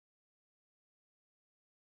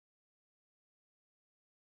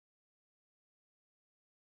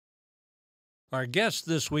Our guest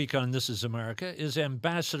this week on This Is America is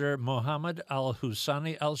Ambassador Mohammed Al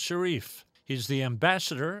Hussaini Al Sharif. He's the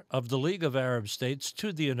ambassador of the League of Arab States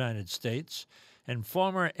to the United States and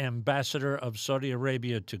former ambassador of Saudi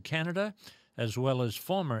Arabia to Canada, as well as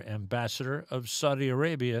former ambassador of Saudi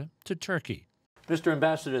Arabia to Turkey. Mr.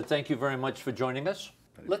 Ambassador, thank you very much for joining us.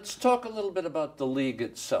 Let's talk a little bit about the League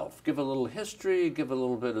itself. Give a little history, give a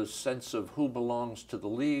little bit of sense of who belongs to the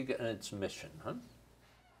League and its mission, huh?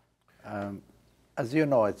 As you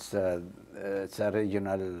know, it's a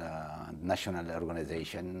regional national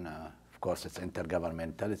organization. Of course, it's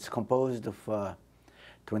intergovernmental. It's composed of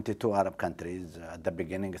 22 Arab countries. At the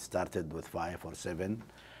beginning, it started with 5 or 7,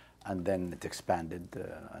 and then it expanded,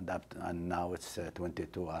 and now it's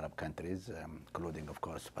 22 Arab countries, including, of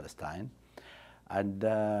course, Palestine. And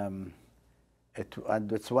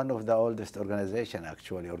it's one of the oldest organizations,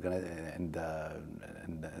 actually, in the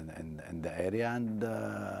area and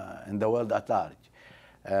in the world at large.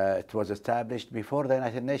 It was established before the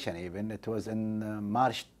United Nations even. It was in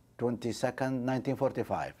March 22nd,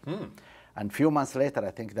 1945. And a few months later,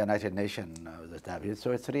 I think the United Nations was established.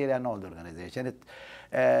 So it's really an old organization.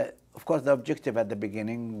 Of course, the objective at the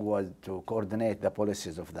beginning was to coordinate the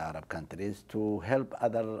policies of the Arab countries, to help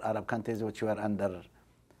other Arab countries which were under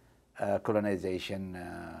colonization,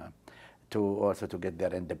 to get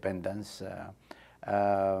their independence.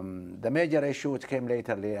 The major issue which came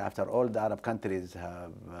later, after all the Arab countries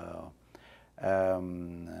have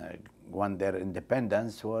won their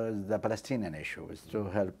independence, was the Palestinian issue, is to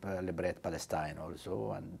help liberate Palestine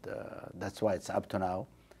also, and that's why it's up to now.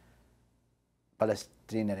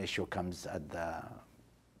 Palestinian issue comes at the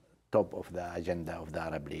top of the agenda of the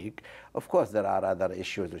Arab League. Of course, there are other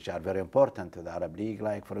issues which are very important to the Arab League,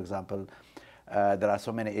 like, for example, there are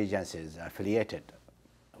so many agencies affiliated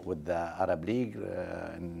with the Arab League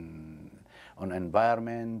on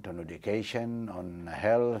environment, on education, on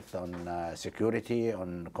health, on security,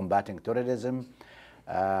 on combating terrorism,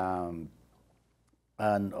 and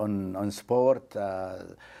on sport.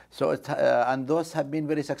 And those have been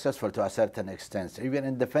very successful to a certain extent. Even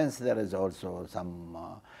in defense, there is also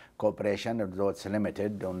some cooperation, although it's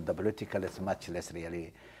limited. On the political, it's much less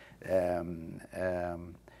really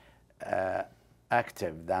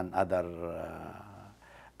active than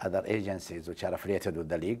other agencies which are affiliated with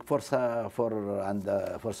the League for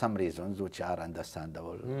some reasons which are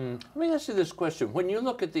understandable. Let me ask you this question. When you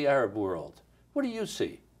look at the Arab world, what do you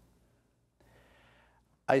see?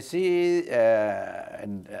 I see,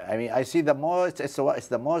 I see the most, it's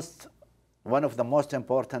one of the most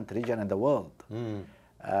important regions in the world.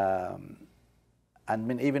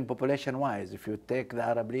 Even population-wise, if you take the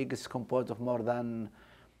Arab League, it's composed of more than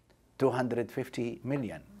 250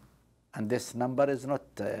 million. And this number is not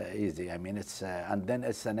easy. And then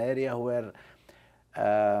it's an area where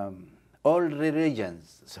all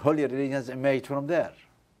religions, holy religions, emerge from there.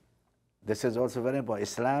 This is also very important.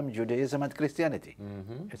 Islam, Judaism, and Christianity.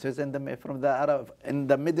 It is in the midst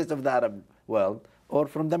of the Arab world, or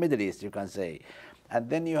from the Middle East, you can say. And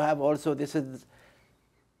then you have also it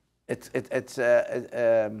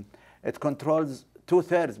controls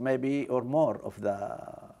 2/3, maybe, or more of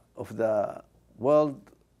the world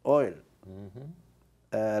oil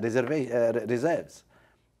reserves,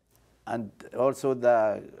 and also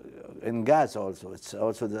in gas also. It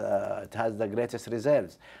has the greatest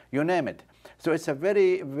reserves. You name it. So it's a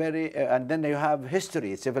very, very, and then you have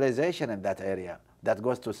history, civilization in that area that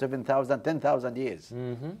goes to 7,000, 10,000 years.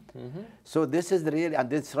 So this is really, and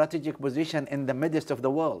this strategic position in the midst of the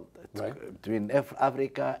world, right, between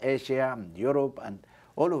Africa, Asia, and Europe, and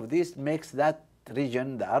all of this makes that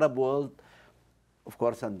region, the Arab world, of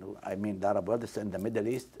course, and the Arab world is in the Middle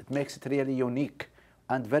East, it makes it really unique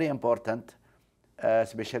and very important,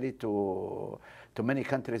 especially to many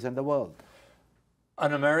countries in the world.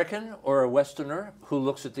 An American or a Westerner who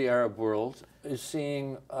looks at the Arab world is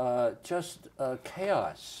seeing just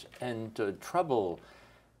chaos and trouble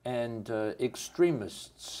and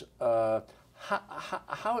extremists. How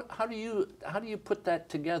do you put that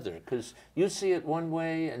together? Because you see it one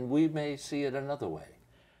way and we may see it another way.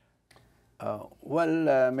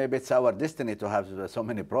 Maybe it's our destiny to have so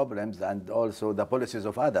many problems, and also the policies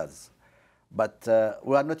of others. But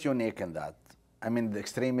we are not unique in that. The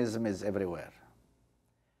extremism is everywhere.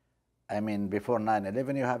 Before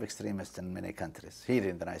 9/11, you have extremists in many countries. Here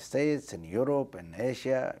in the United States, in Europe, in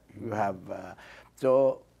Asia, you have.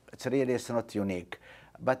 So it's not unique.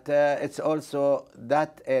 But it's also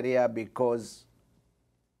that area because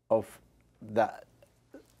of the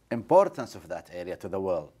importance of that area to the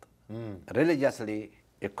world. Religiously,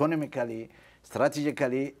 economically,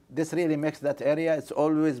 strategically, this really makes that area, it's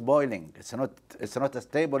always boiling. It's not a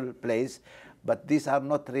stable place, But these are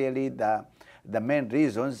not really the main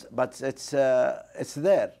reasons, but it's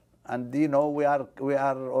there. And you know, we are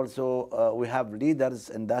also we have leaders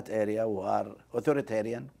in that area who are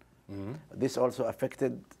authoritarian. This also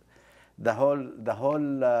affected the whole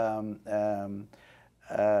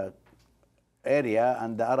area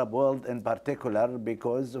and the Arab world in particular,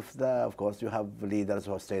 because of course, you have leaders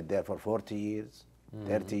who have stayed there for 40 years,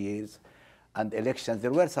 30 years, and elections.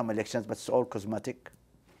 There were some elections, but it's all cosmetic.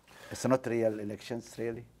 It's not real elections,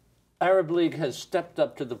 really. Arab League has stepped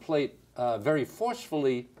up to the plate very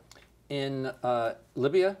forcefully in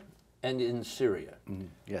Libya and in Syria.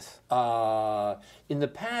 Yes. In the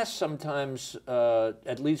past, sometimes,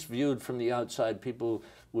 at least viewed from the outside, people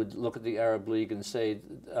would look at the Arab League and say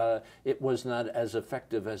it was not as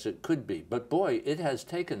effective as it could be. But boy, it has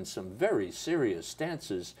taken some very serious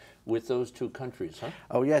stances with those two countries, huh?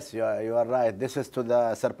 Oh yes, you are right. This is to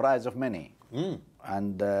the surprise of many.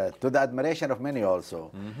 And to the admiration of many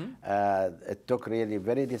also. It took really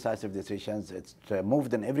very decisive decisions. It's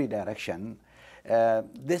moved in every direction.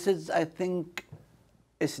 This is, I think,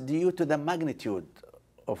 is due to the magnitude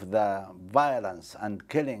of the violence and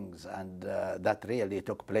killings and that really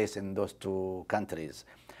took place in those two countries.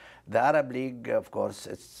 The Arab League, of course,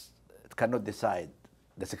 it cannot decide.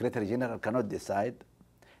 The Secretary General cannot decide.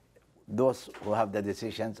 Those who have the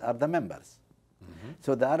decisions are the members.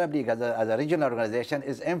 So the Arab League as a regional organization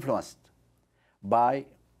is influenced by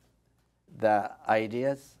the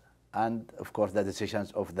ideas and, of course, the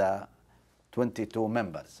decisions of the 22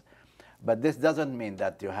 members. But this doesn't mean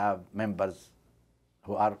that you have members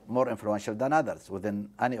who are more influential than others within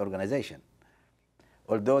any organization,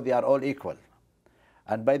 although they are all equal.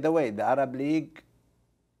 And by the way, the Arab League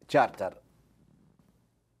charter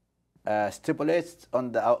stipulates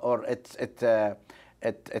on the, or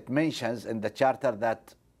it mentions in the charter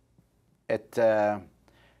that it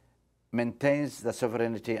maintains the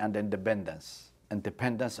sovereignty and independence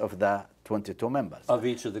of the 22 members. Of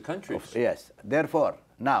each of the countries. Yes. Therefore,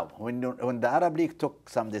 now, when the Arab League took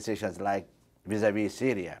some decisions like vis-a-vis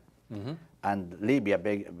Syria and Libya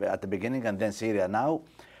at the beginning and then Syria now,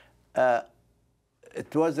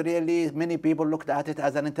 it was really, many people looked at it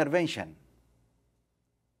as an intervention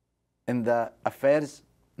in the affairs,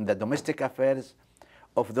 in the domestic affairs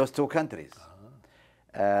of those two countries.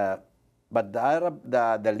 But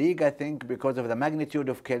the League, I think, because of the magnitude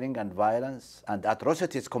of killing and violence and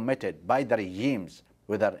atrocities committed by the regimes,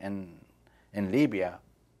 whether in Libya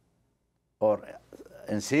or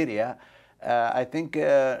in Syria, I think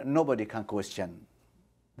nobody can question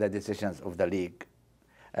the decisions of the League.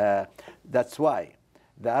 That's why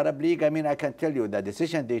the Arab League, I mean, I can tell you the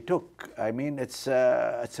decision they took, I mean, it's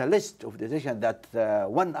a list of decisions that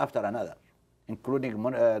one after another,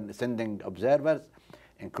 including sending observers,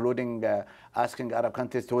 including asking Arab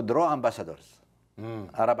countries to withdraw ambassadors,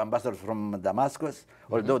 Arab ambassadors from Damascus,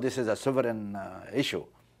 although this is a sovereign issue.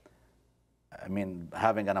 I mean,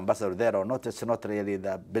 having an ambassador there or not, it's not really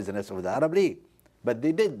the business of the Arab League. But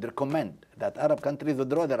they did recommend that Arab countries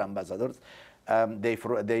withdraw their ambassadors. They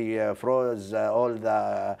froze all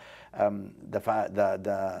the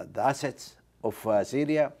assets of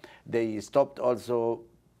Syria. They stopped also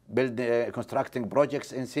constructing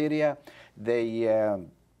projects in Syria. They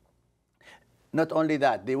not only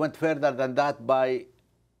that, they went further than that by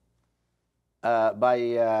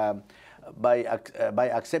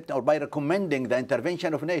accepting or by recommending the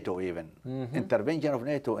intervention of NATO even. Intervention of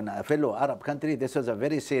NATO in a fellow Arab country, this was a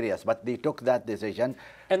very serious, but they took that decision.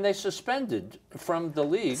 And they suspended from the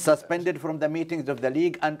League. Suspended from the meetings of the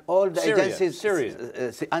League and all the agencies. Syria.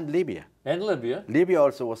 And Libya. And Libya. Libya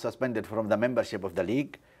also was suspended from the membership of the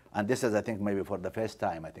League. And this is, I think, maybe for the first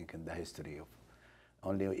time, I think, in the history of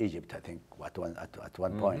only Egypt, I think, at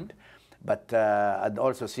one point. But and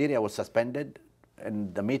also Syria was suspended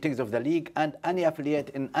in the meetings of the League and any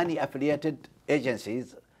affiliated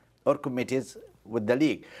agencies or committees with the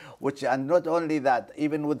League. And not only that,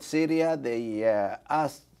 even with Syria, they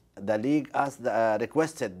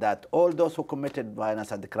requested that all those who committed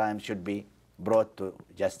violence and crime should be brought to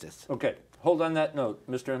justice. Okay, hold on that note,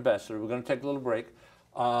 Mr. Ambassador. We're going to take a little break.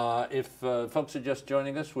 If folks are just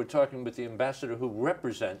joining us, we're talking with the ambassador who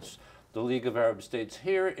represents the League of Arab States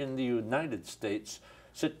here in the United States.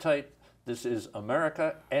 Sit tight. This is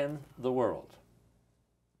America and the World.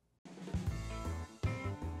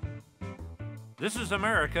 This is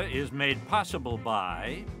America is made possible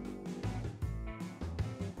by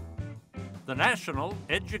the National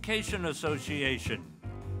Education Association,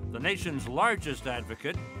 the nation's largest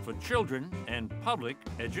advocate for children and public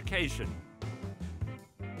education.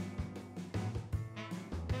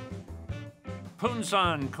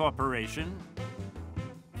 Punsan Corporation,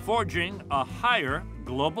 forging a higher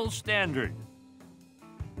global standard.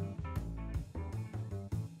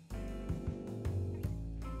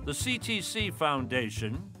 The CTC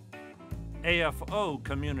Foundation, AFO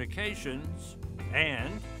Communications,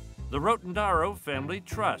 and the Rotendaro Family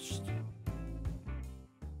Trust.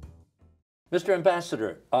 Mr.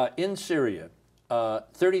 Ambassador, in Syria,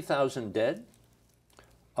 30,000 dead,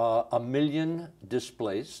 1 million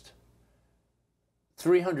displaced,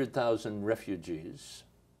 300,000 refugees.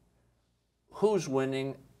 Who's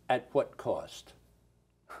winning at what cost?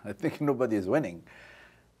 I think nobody is winning.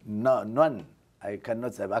 No, none. I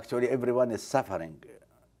cannot say. Actually, everyone is suffering.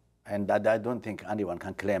 And I don't think anyone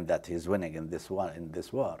can claim that he's winning in this war, in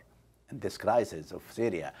this crisis of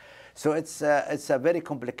Syria. So it's a very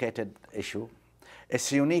complicated issue.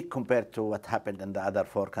 It's unique compared to what happened in the other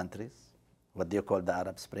 4 countries, what do you call the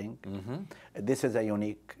Arab Spring. This is a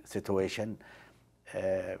unique situation.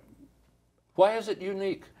 Why is it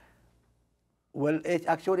unique? Well,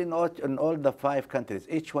 actually in all the 5 countries,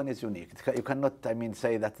 each one is unique. You cannot, I mean,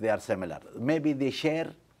 say that they are similar. Maybe they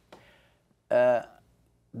share the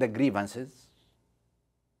grievances.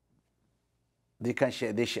 They can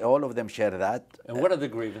share. All of them share that. And what are the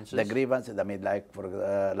grievances? The grievances, I mean, like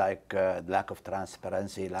lack of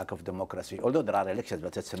transparency, lack of democracy. Although there are elections,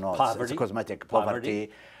 but it's not. Poverty. It's cosmetic. Poverty,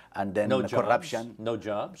 and then no corruption. Jobs. No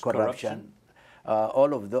jobs. Corruption.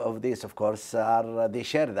 All of these, of course, they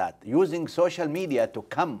share that. Using social media to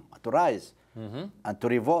come, to rise, and to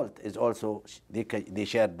revolt is also, they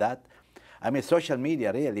share that. I mean, social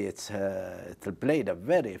media really, it played a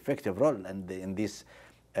very effective role in these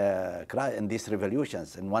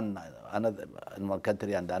revolutions. In one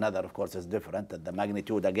country and another, of course, is different. And the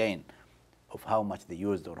magnitude again of how much they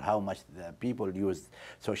used or how much the people used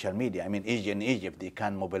social media. I mean, in Egypt, they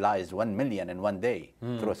can mobilize 1 million in one day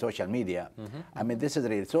through social media. I mean, this is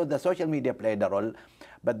real. So the social media played a role,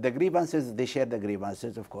 but the grievances, they share the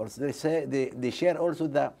grievances, of course. They say they share also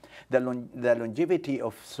the longevity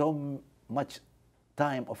of so much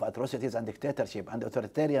time of atrocities and dictatorship and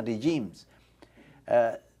authoritarian regimes.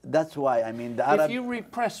 That's why, I mean, the Arab... If you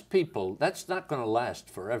repress people, that's not going to last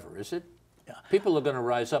forever, is it? People are going to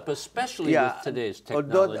rise up, especially with today's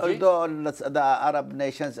technology. Although the Arab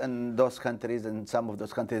nations and those countries, and some of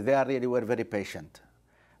those countries, they were very patient.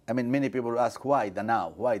 I mean, many people ask why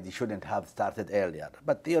why they shouldn't have started earlier.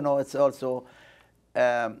 But, you know, it's also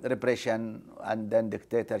repression and then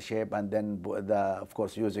dictatorship and then, of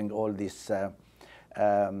course, using all this,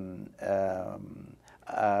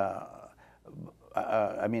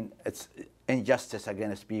 I mean, it's injustice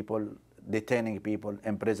against people, detaining people,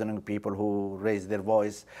 imprisoning people who raise their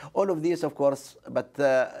voice. All of these, of course, but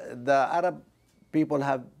the Arab people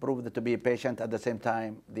have proved to be patient. At the same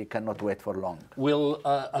time, they cannot wait for long. Will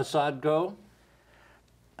Assad go?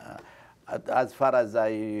 As far as I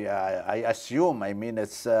assume, I mean,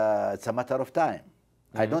 it's a matter of time.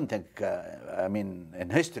 I don't think, I mean, in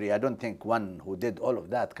history, I don't think one who did all of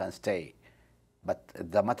that can stay. But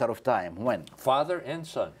it's a matter of time. When? Father and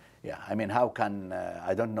son. Yeah, I mean, how can,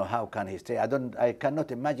 I don't know how can he stay. I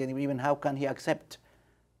cannot imagine even how can he accept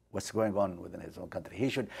what's going on within his own country. He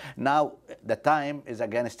should, now the time is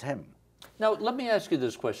against him. Now, let me ask you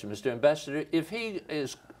this question, Mr. Ambassador. If he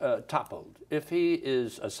is toppled, if he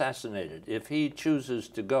is assassinated, if he chooses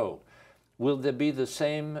to go, will there be the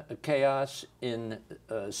same chaos in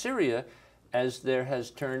Syria as there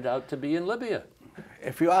has turned out to be in Libya?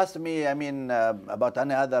 If you ask me, I mean, about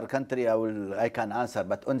any other country, I can answer.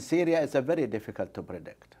 But on Syria, it's a very difficult to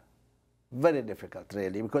predict. Very difficult,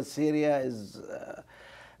 really, because Syria is,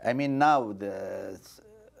 I mean, now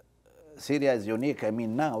Syria is unique. I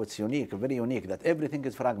mean, now it's unique, very unique, that everything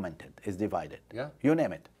is fragmented, is divided. Yeah. You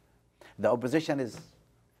name it. The opposition is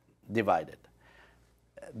divided.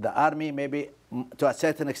 The army may be, to a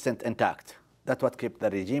certain extent, intact. That's what kept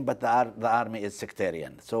the regime, but the army is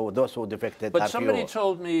sectarian. So those who defected but are somebody few.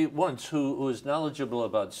 told me once, who is knowledgeable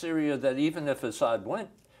about Syria, that even if Assad went,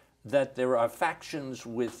 that there are factions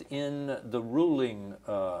within the ruling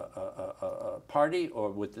party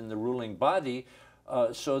or within the ruling body,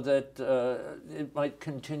 so that it might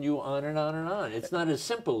continue on and on and on. It's not as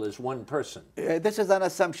simple as one person. This is an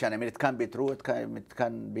assumption. I mean, it can be true. It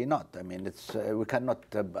can be not. I mean, it's we cannot.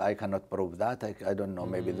 I cannot prove that. I don't know.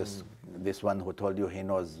 Maybe this one who told you he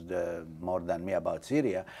knows more than me about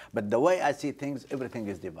Syria. But the way I see things, everything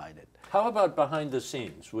is divided. How about behind the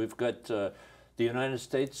scenes? We've got the United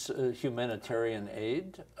States humanitarian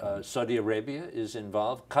aid. Saudi Arabia is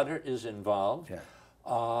involved. Qatar is involved. Yeah.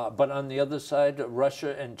 But on the other side,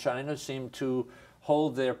 Russia and China seem to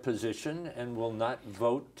hold their position and will not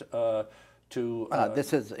vote to.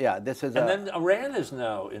 This is. And then Iran is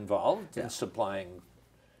now involved in supplying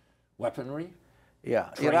weaponry? Yeah,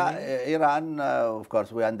 Iran, of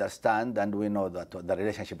course, we understand and we know that the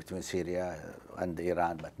relationship between Syria and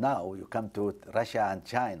Iran. But now you come to Russia and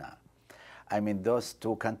China. I mean, those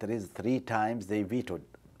two countries 3 times they vetoed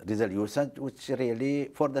resolutions, which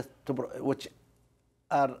really which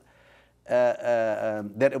are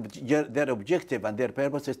their objective and their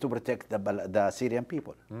purpose is to protect the Syrian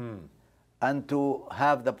people and to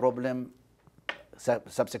have the problem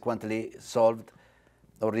subsequently solved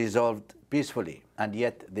or resolved peacefully, and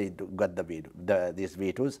yet they got these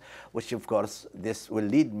vetoes, which of course this will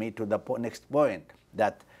lead me to the next point,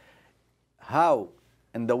 that how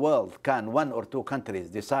in the world can 1 or 2 countries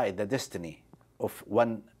decide the destiny of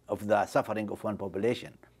the suffering of one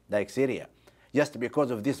population like Syria, just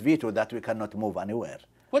because of this veto that we cannot move anywhere.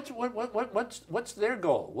 What's their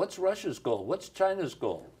goal? What's Russia's goal? What's China's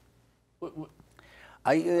goal? But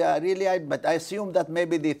I assume that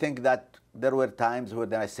maybe they think that there were times where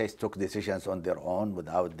the United States took decisions on their own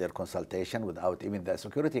without their consultation, without even the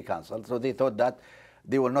Security Council. So they thought that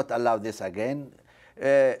they will not allow this again.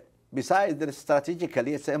 Besides,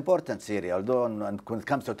 strategically, it's important, Syria, although when it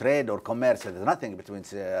comes to trade or commerce, there's nothing between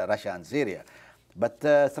Russia and Syria. But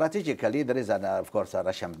strategically, there is, of course, a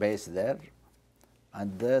Russian base there.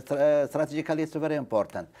 And strategically, it's very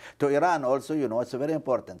important. To Iran also, you know, it's very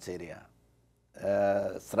important, Syria.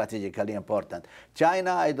 Strategically important.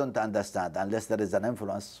 China, I don't understand, unless there is an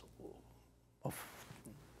influence of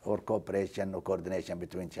or cooperation or coordination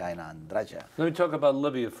between China and Russia. Let me talk about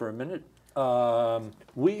Libya for a minute.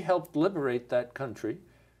 We helped liberate that country,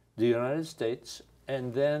 the United States,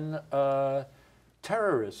 and then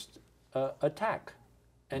terrorists attack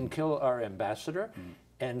and kill our ambassador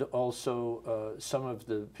and also some of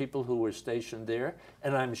the people who were stationed there.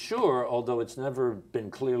 And I'm sure, although it's never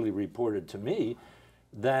been clearly reported to me,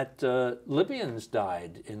 that Libyans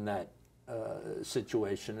died in that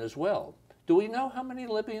situation as well. Do we know how many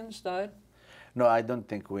Libyans died? No, I don't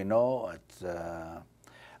think we know.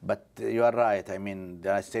 But you are right. I mean, the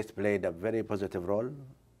United States played a very positive role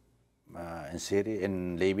in Syria,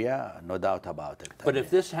 in Libya, no doubt about it. But if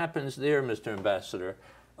this happens there, Mr. Ambassador,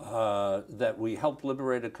 that we help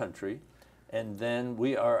liberate a country and then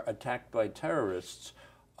we are attacked by terrorists,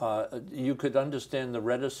 you could understand the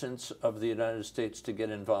reticence of the United States to get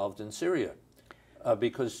involved in Syria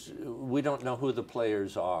because we don't know who the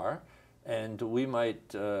players are, and we might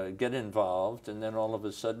get involved and then all of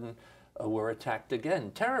a sudden we're attacked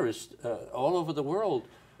again. Terrorists all over the world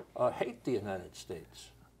hate the United States.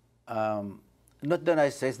 Not the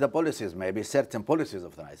United States, the policies, maybe certain policies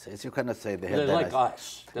of the United States. You cannot say they're like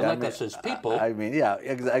us. They're like us as people. I mean, yeah,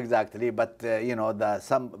 exactly. But you know,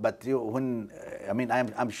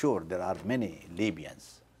 I'm sure there are many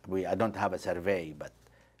Libyans. I don't have a survey, but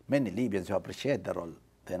many Libyans who appreciate the role of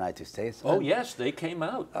the United States. Oh yes, they came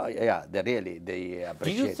out. Oh yeah, they appreciate.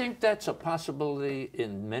 Do you think that's a possibility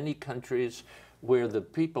in many countries where the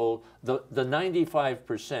people, the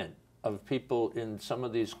 95% of people in some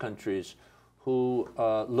of these countries who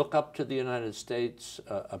look up to the United States,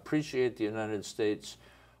 appreciate the United States,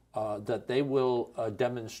 that they will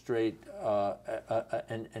demonstrate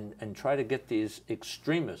and try to get these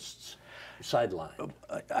extremists sidelined?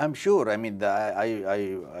 I'm sure. I mean,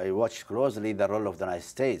 I watched closely the role of the United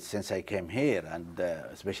States since I came here, and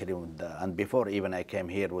especially and before even I came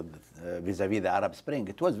here with vis-a-vis the Arab Spring.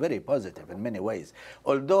 It was very positive in many ways.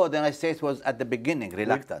 Although the United States was at the beginning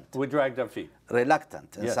reluctant. We dragged our feet.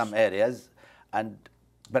 Reluctant in some areas. And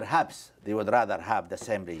perhaps they would rather have the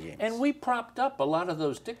same regimes. And we propped up a lot of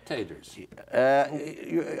those dictators.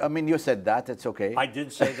 I mean, you said that. It's okay. I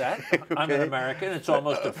did say that. Okay. I'm an American. It's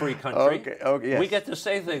almost a free country. Okay, yes. We get to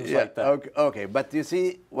say things like that. Okay, but you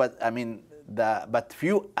see what I mean. But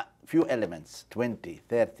few elements, 20,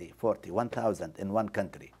 30, 40, 1,000 in one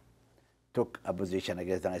country, took a position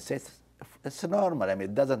against the United States. It's normal. I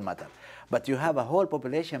mean, it doesn't matter. But you have a whole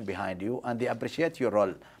population behind you, and they appreciate your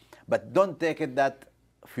role. But don't take it that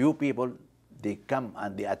few people, they come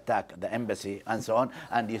and they attack the embassy and so on,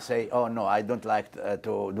 and you say, oh no, I don't like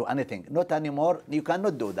to do anything. Not anymore. You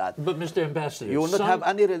cannot do that. But Mr. Ambassador, you will not have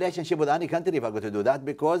any relationship with any country if I go to do that,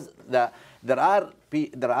 because there are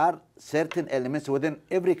certain elements within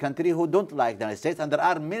every country who don't like the United States, and there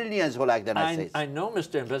are millions who like the United States. I know,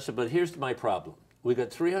 Mr. Ambassador, but here's my problem. We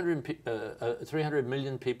got 300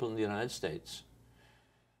 million people in the United States.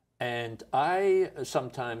 And I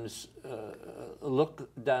sometimes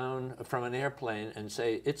look down from an airplane and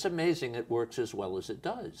say, it's amazing it works as well as it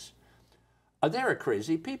does. There are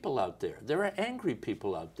crazy people out there. There are angry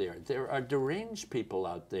people out there. There are deranged people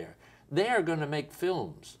out there. They are going to make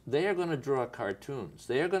films. They are going to draw cartoons.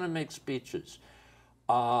 They are going to make speeches.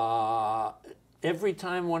 every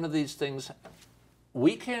time one of these things,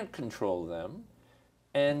 we can't control them.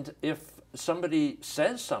 And if somebody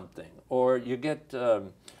says something, or you get a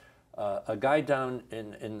guy down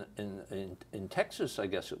in Texas, I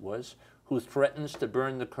guess it was, who threatens to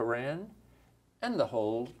burn the Koran, and the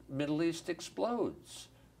whole Middle East explodes.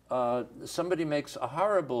 Somebody makes a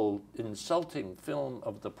horrible, insulting film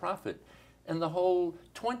of the Prophet, and the whole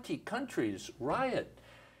 20 countries riot.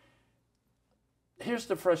 Here's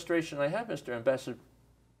the frustration I have, Mr. Ambassador.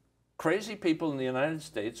 Crazy people in the United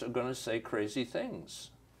States are going to say crazy things.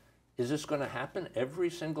 Is this going to happen every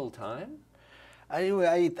single time?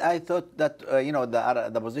 I thought that you know,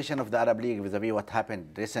 the position of the Arab League vis-a-vis what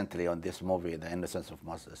happened recently on this movie, The Innocence of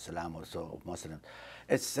Islam, also of Muslims,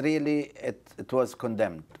 it's really it was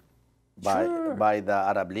condemned by the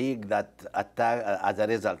Arab League, that as a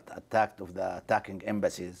result attacking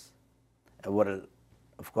embassies will,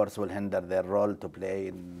 of course, will hinder their role to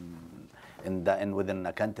play within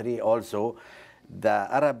a country. Also, the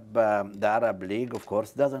Arab League, of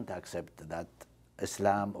course, doesn't accept that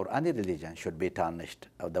Islam or any religion should be tarnished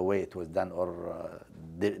the way it was done, or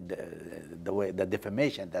the way the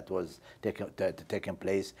defamation that was taking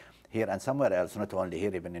place here and somewhere else, not only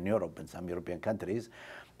here, even in Europe and some European countries.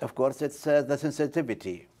 Of course, it's the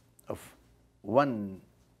sensitivity of 1.5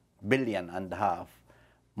 billion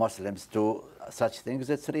Muslims to such things.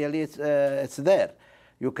 It's really it's there.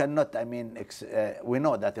 You cannot. I mean, we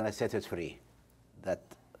know that the United States is free. That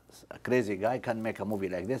a crazy guy can make a movie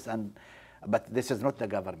like this, but this is not the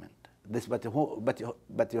government.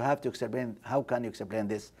 But you have to explain. How can you explain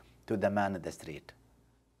this to the man in the street,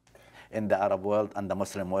 in the Arab world and the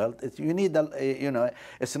Muslim world? You need, you know,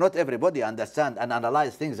 it's not everybody understand and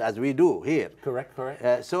analyze things as we do here. Correct,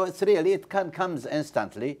 correct. So it's really, it comes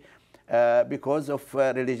instantly because of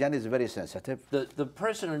religion is very sensitive. The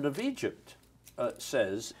president of Egypt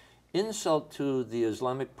says insult to the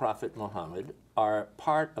Islamic prophet Muhammad are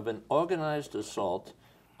part of an organized assault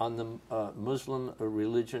on the Muslim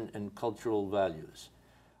religion and cultural values,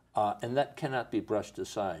 and that cannot be brushed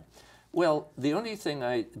aside. Well, the only thing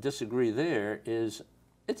I disagree there is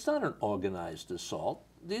it's not an organized assault.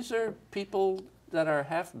 These are people that are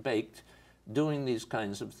half-baked doing these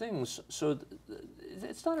kinds of things. So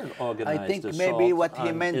it's not an organized assault. I think maybe what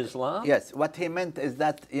he meant, Islam. Yes, what he meant is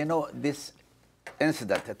that, you know, this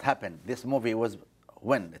incident that happened, this movie was,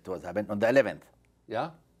 when it was happened, on the 11th. Yeah.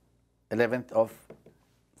 11th of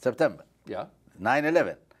September. Yeah.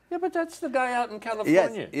 9/11. Yeah, but that's the guy out in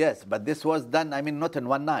California. Yes, but this was done, I mean, not in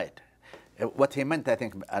one night. What he meant, I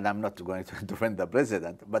think, and I'm not going to defend the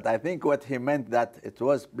president, but I think what he meant that it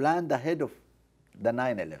was planned ahead of the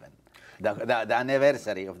 9/11, the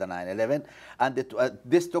anniversary of the 9/11, and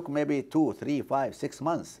this took maybe 2, 3, 5, 6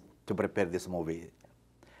 months to prepare this movie.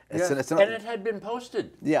 Yes. And it had been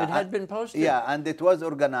posted. Yeah, it had been posted. Yeah, and it was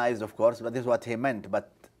organized, of course, but this is what he meant.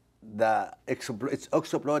 But it's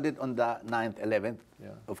exploded on the 9th, 11th. Yeah.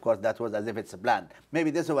 Of course, that was as if it's planned.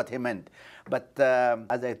 Maybe this is what he meant. But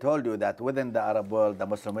as I told you, that within the Arab world, the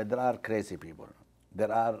Muslim world, there are crazy people.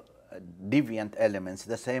 There are deviant elements,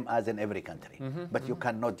 the same as in every country. But you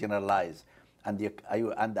cannot generalize, and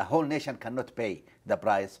the whole nation cannot pay the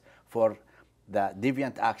price for the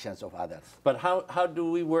deviant actions of others. But how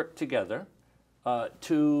do we work together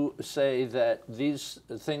to say that these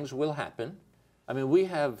things will happen? I mean, we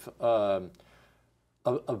have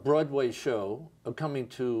a Broadway show coming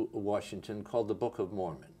to Washington called The Book of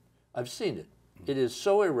Mormon. I've seen it. It is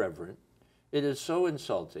so irreverent. It is so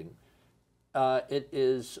insulting. It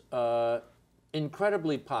is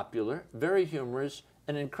incredibly popular, very humorous,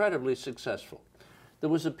 and incredibly successful. There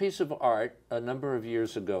was a piece of art a number of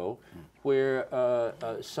years ago where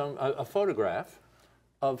a photograph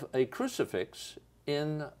of a crucifix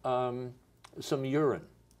in some urine.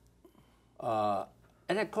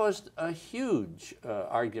 And it caused a huge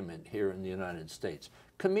argument here in the United States.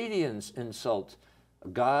 Comedians insult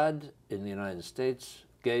God in the United States,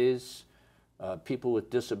 gays, people with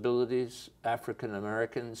disabilities, African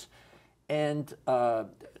Americans, and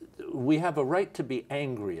we have a right to be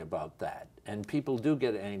angry about that. And people do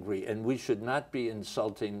get angry, and we should not be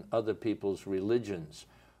insulting other people's religions.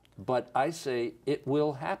 But I say it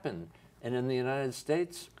will happen. And in the United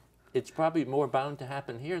States, it's probably more bound to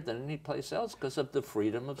happen here than any place else because of the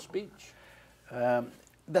freedom of speech.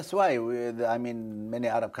 That's why, I mean, many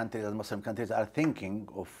Arab countries and Muslim countries are thinking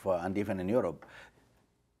of, and even in Europe,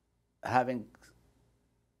 having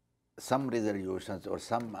some resolutions or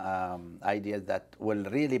some ideas that will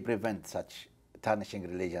really prevent such tarnishing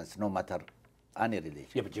religions, no matter any religion.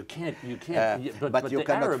 Yeah, but you can't. But you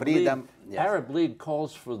cannot free them. Yes. Arab League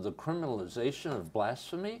calls for the criminalization of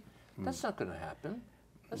blasphemy. That's not going to happen.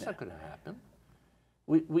 That's not going to happen.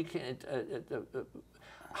 We can't.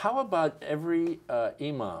 How about every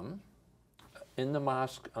imam in the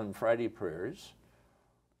mosque on Friday prayers,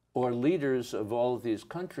 or leaders of all of these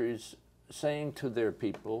countries saying to their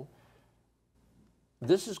people,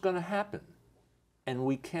 this is going to happen, and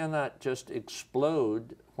we cannot just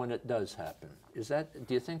explode when it does happen?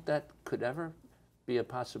 Do you think that could ever be a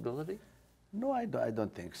possibility? No, I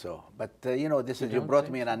don't think so. But you brought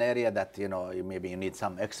me in an area that maybe you need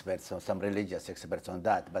some experts or some religious experts on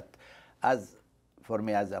that. But for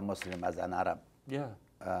me as a Muslim, as an Arab, yeah,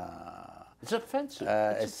 it's offensive.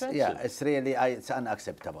 It's offensive. Yeah, it's really it's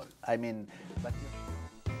unacceptable. I mean, but.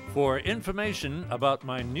 For information about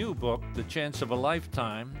my new book, The Chance of a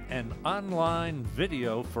Lifetime, and online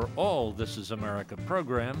video for all This Is America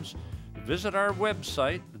programs, visit our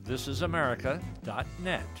website,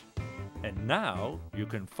 thisisamerica.net. And now you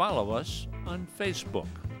can follow us on Facebook.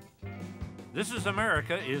 This Is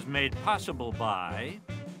America is made possible by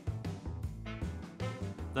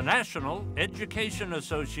the National Education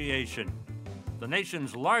Association, the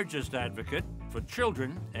nation's largest advocate for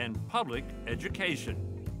children and public education.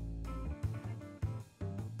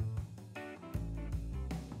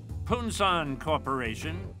 Punsan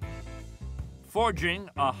Corporation, forging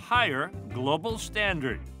a higher global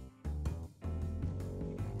standard.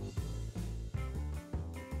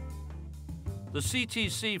 The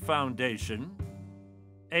CTC Foundation,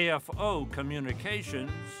 AFO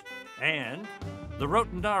Communications, and the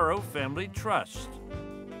Rotendaro Family Trust.